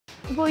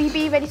Will you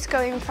be ready to go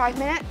in 5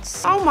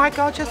 minutes? Oh my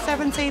God, you're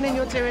 17 and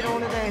you're doing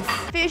all of this.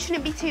 Food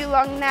shouldn't be too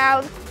long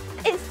now.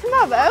 It's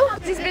tomorrow.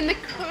 This has been the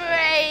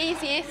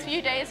craziest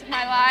few days of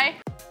my life.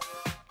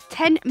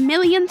 10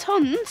 million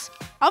tonnes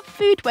of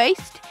food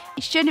waste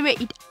is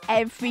generated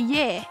every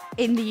year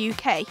in the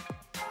UK.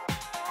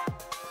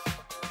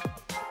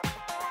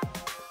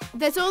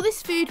 There's all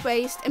this food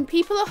waste and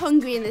people are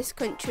hungry in this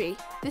country.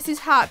 This is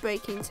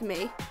heartbreaking to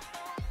me.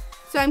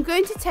 So I'm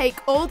going to take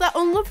all that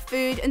unloved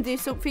food and do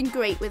something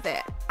great with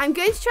it. I'm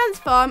going to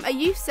transform a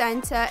youth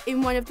centre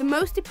in one of the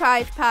most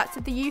deprived parts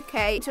of the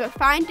UK into a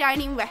fine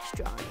dining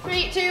restaurant.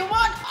 3, 2, 1,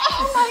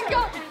 oh my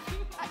God!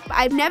 But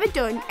I've never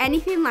done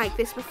anything like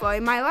this before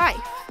in my life.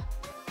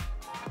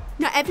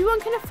 Not everyone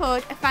can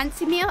afford a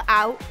fancy meal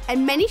out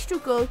and many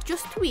struggle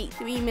just to eat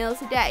 3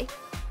 meals a day.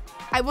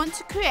 I want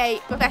to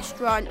create a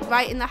restaurant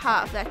right in the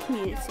heart of their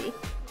community.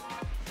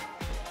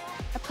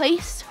 A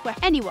place where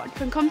anyone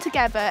can come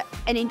together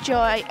and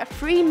enjoy a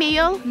free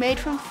meal made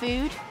from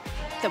food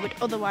that would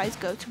otherwise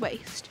go to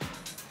waste.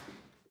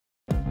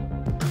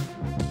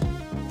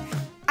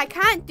 I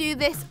can't do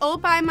this all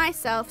by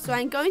myself, so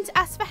I'm going to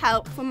ask for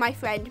help from my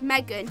friend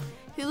Megan,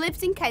 who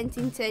lives in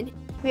Kensington.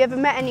 Have you ever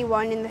met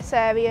anyone in this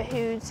area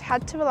who's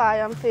had to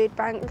rely on food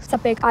banks? It's a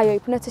big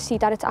eye-opener to see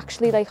that it's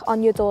actually like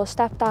on your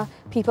doorstep, that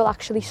people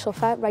actually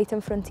suffer right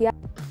in front of you.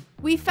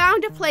 We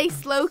found a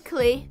place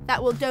locally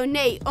that will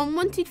donate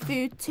unwanted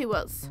food to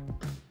us.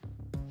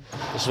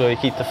 This is where we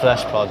keep the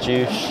fresh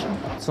produce.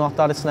 It's not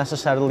that it's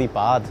necessarily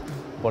bad,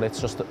 but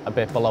it's just a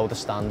bit below the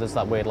standards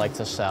that we'd like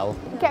to sell.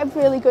 You get a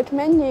really good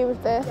menu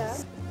with this.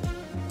 Yeah.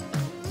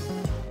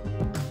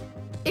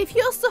 If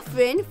you're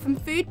suffering from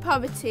food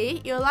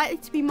poverty, you're likely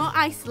to be more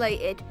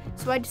isolated,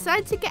 so I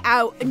decided to get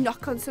out and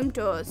knock on some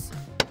doors.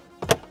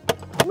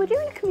 We're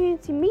doing a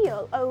community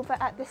meal over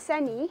at the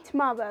Senny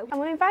tomorrow, and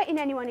we're inviting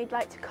anyone who'd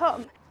like to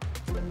come.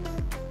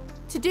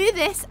 To do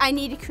this, I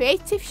need a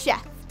creative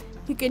chef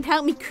who can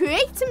help me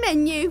create a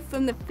menu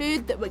from the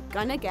food that we're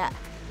gonna get.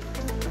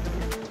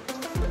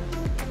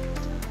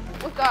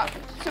 We've got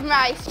some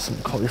rice,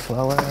 Some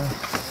cauliflower,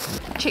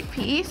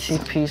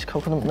 chickpeas,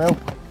 coconut milk.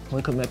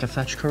 We could make a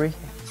fetch curry.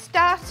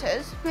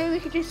 Starters. Maybe we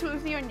could do something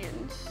with the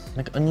onions.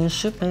 Like onion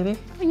soup, maybe?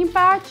 Onion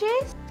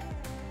barges.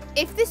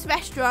 If this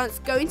restaurant's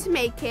going to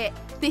make it,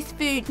 this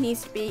food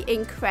needs to be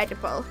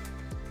incredible.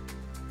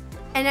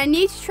 And I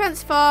need to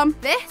transform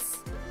this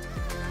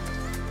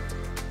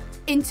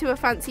into a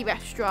fancy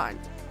restaurant.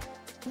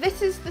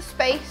 This is the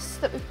space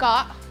that we've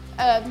got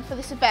for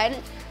this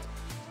event.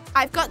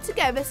 I've got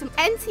together some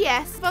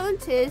NTS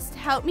volunteers to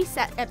help me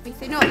set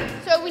everything up.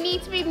 So we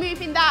need to be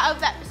moving that over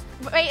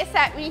there. Wait a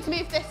sec, we need to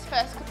move this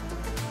first.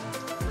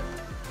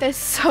 There's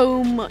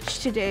so much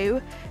to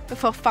do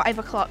before 5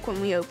 o'clock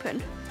when we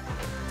open.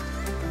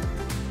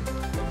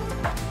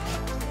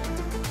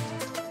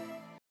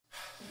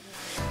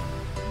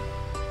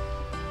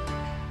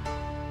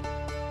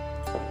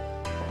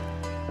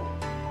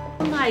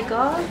 Oh my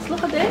God,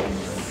 look at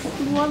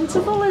this.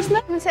 Wonderful, isn't it?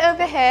 I'm gonna sit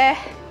over here.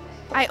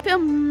 I feel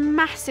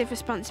massive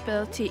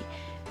responsibility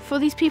for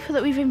these people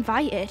that we've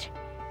invited.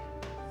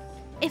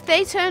 If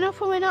they turn up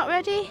and we're not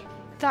ready,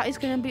 that is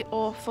gonna be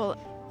awful.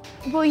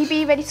 Will you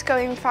be ready to go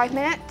in 5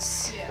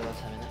 minutes? Yeah.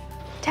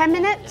 10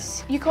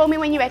 minutes? You call me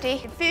when you're ready.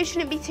 Food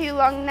shouldn't be too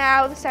long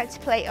now, they're starting to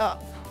plate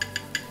up.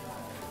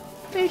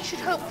 Food should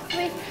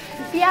hopefully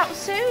be out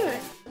soon.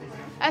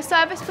 A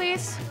service,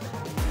 please.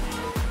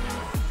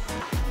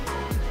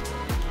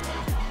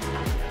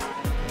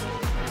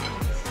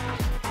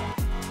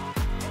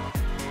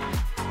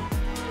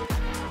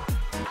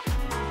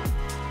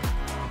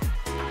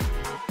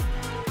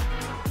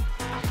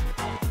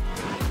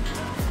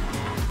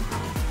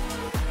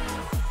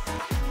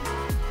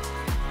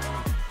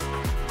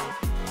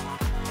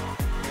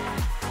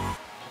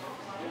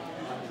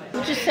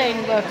 I'm just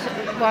saying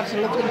what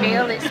a lovely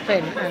meal it's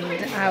been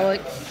and how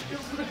it's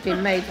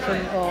been made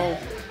from all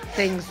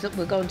things that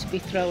were going to be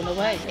thrown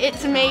away.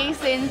 It's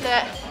amazing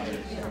that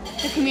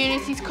the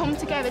community's come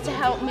together to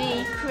help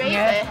me create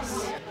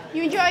this.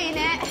 You enjoying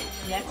it?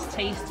 Yeah, it's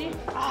tasty.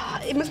 Oh,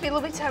 it must be a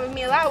lovely to have a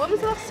meal out. When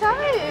was the last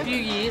time? A few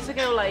years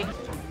ago, like.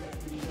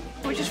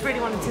 We just really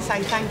wanted to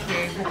say thank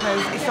you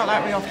because it's not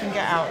like we often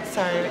get out,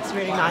 so it's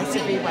really nice to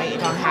be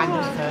waited on hand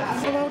and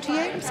foot. How old are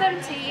you? I'm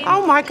 17.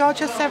 Oh my God,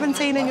 you're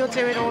 17 and you're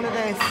doing all of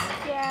this.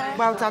 Yeah.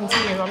 Well done to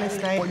you,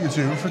 honestly. What you're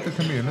doing for the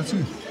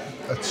community,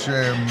 it's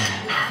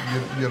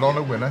you're on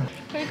a winner.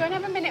 Can we go and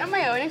have a minute on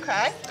my own and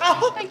cry?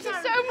 Oh, thank you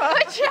so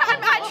much.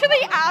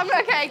 I am.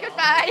 Okay,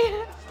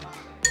 goodbye.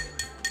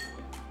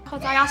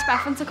 Could I ask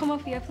Bethan to come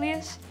up here,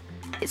 please?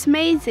 It's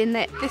amazing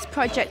that this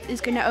project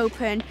is going to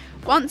open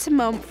once a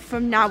month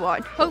from now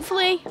on,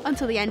 hopefully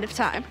until the end of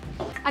time.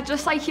 I'd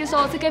just like you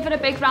all to give it a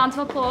big round of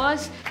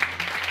applause.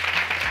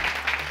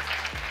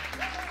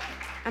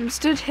 I'm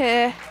stood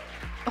here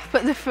up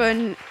at the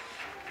front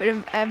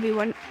with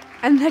everyone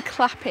and they're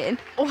clapping.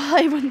 All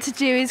I want to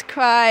do is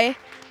cry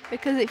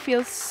because it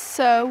feels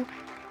so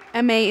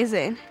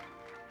amazing,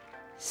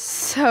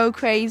 so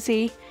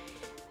crazy,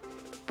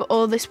 but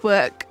all this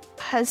work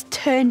has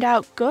turned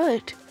out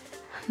good.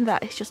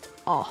 That is just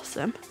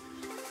awesome.